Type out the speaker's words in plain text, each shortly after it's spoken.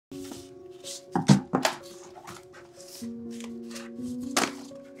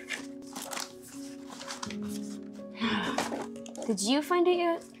Did you find it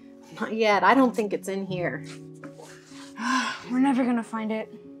yet? Not yet. I don't think it's in here. We're never gonna find it.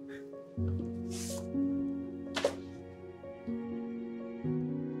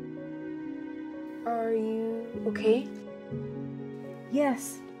 Are you okay?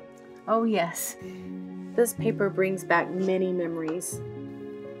 Yes. Oh, yes. This paper brings back many memories.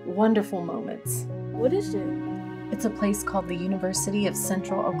 Wonderful moments. What is it? It's a place called the University of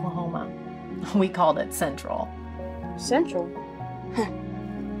Central Oklahoma. We called it Central. Central?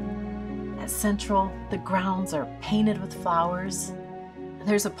 At Central, the grounds are painted with flowers.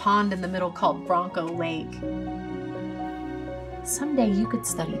 There's a pond in the middle called Bronco Lake. Someday you could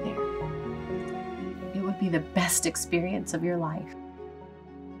study there. It would be the best experience of your life.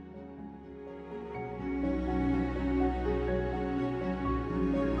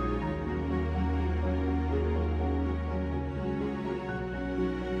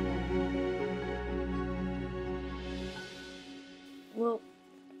 Well,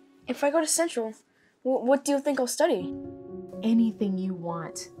 if I go to Central, what do you think I'll study? Anything you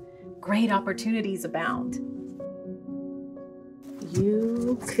want. Great opportunities abound.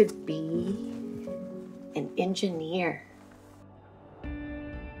 You could be an engineer.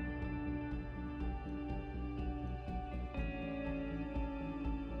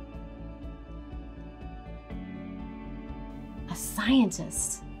 A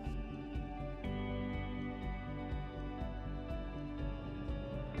scientist.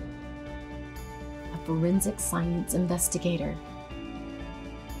 A forensic science investigator.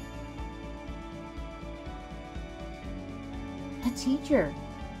 A teacher.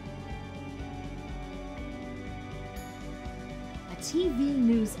 A TV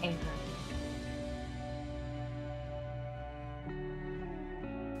news anchor.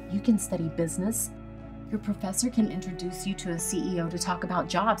 You can study business. Your professor can introduce you to a CEO to talk about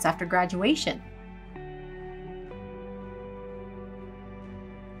jobs after graduation.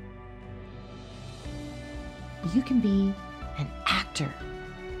 You can be an actor,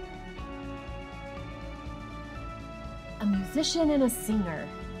 a musician and a singer,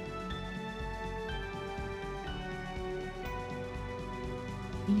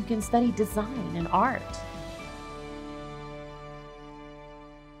 you can study design and art.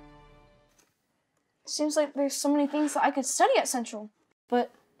 Seems like there's so many things that I could study at Central,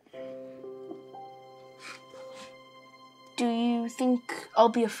 but do you think I'll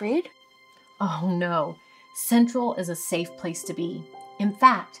be afraid? Oh no, Central is a safe place to be. In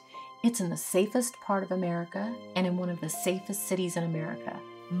fact, it's in the safest part of America and in one of the safest cities in America.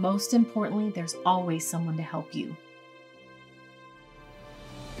 Most importantly, there's always someone to help you.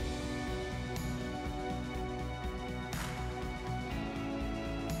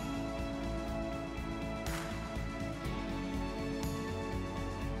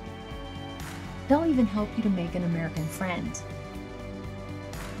 They'll even help you to make an American friend.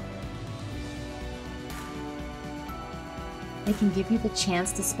 They can give you the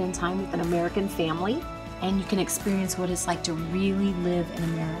chance to spend time with an American family, and you can experience what it's like to really live in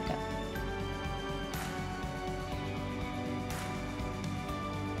America.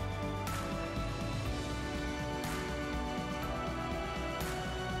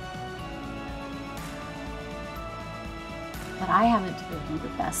 But I haven't told you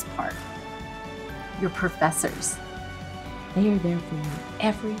the best part. Your professors. They are there for you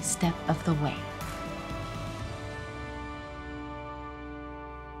every step of the way.